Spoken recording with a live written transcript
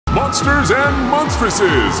monsters and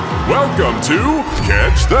monstresses, welcome to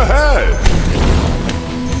Catch the Head!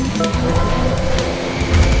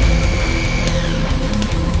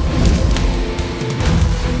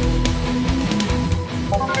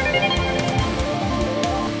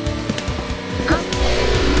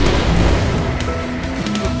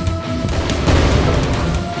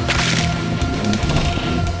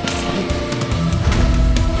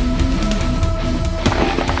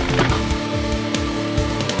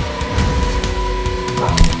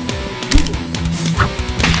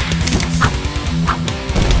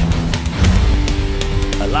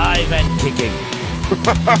 Alive and kicking.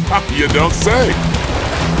 You don't say.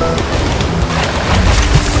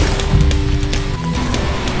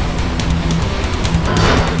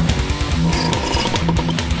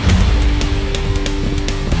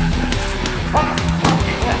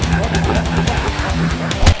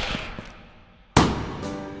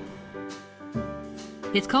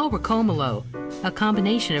 It's called Racomolo, a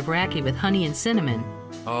combination of raki with honey and cinnamon.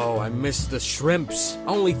 Oh, I miss the shrimps.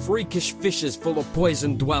 Only freakish fishes full of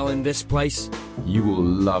poison dwell in this place. You will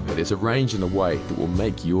love it. It's arranged in a way that will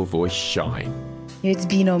make your voice shine. It's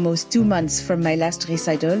been almost 2 months from my last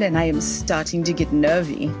recital, and I am starting to get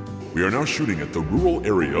nervy. We are now shooting at the rural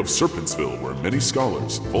area of Serpentsville, where many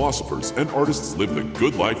scholars, philosophers, and artists live the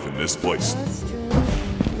good life in this place.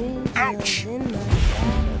 Ouch!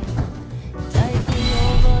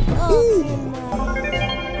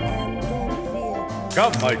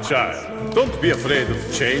 Come, my child. Don't be afraid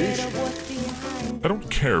of change. I don't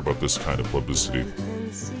care about this kind of publicity.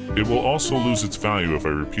 It will also lose its value if I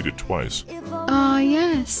repeat it twice. Ah,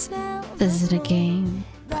 yes. This isn't a game,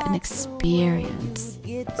 but an experience.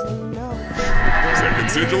 Second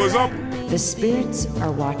sigil is up! The spirits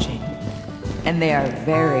are watching, and they are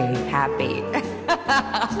very happy.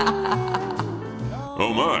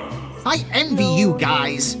 Oh my! I envy you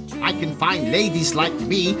guys. I can find ladies like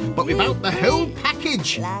me, but without the whole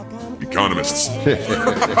package. Economists.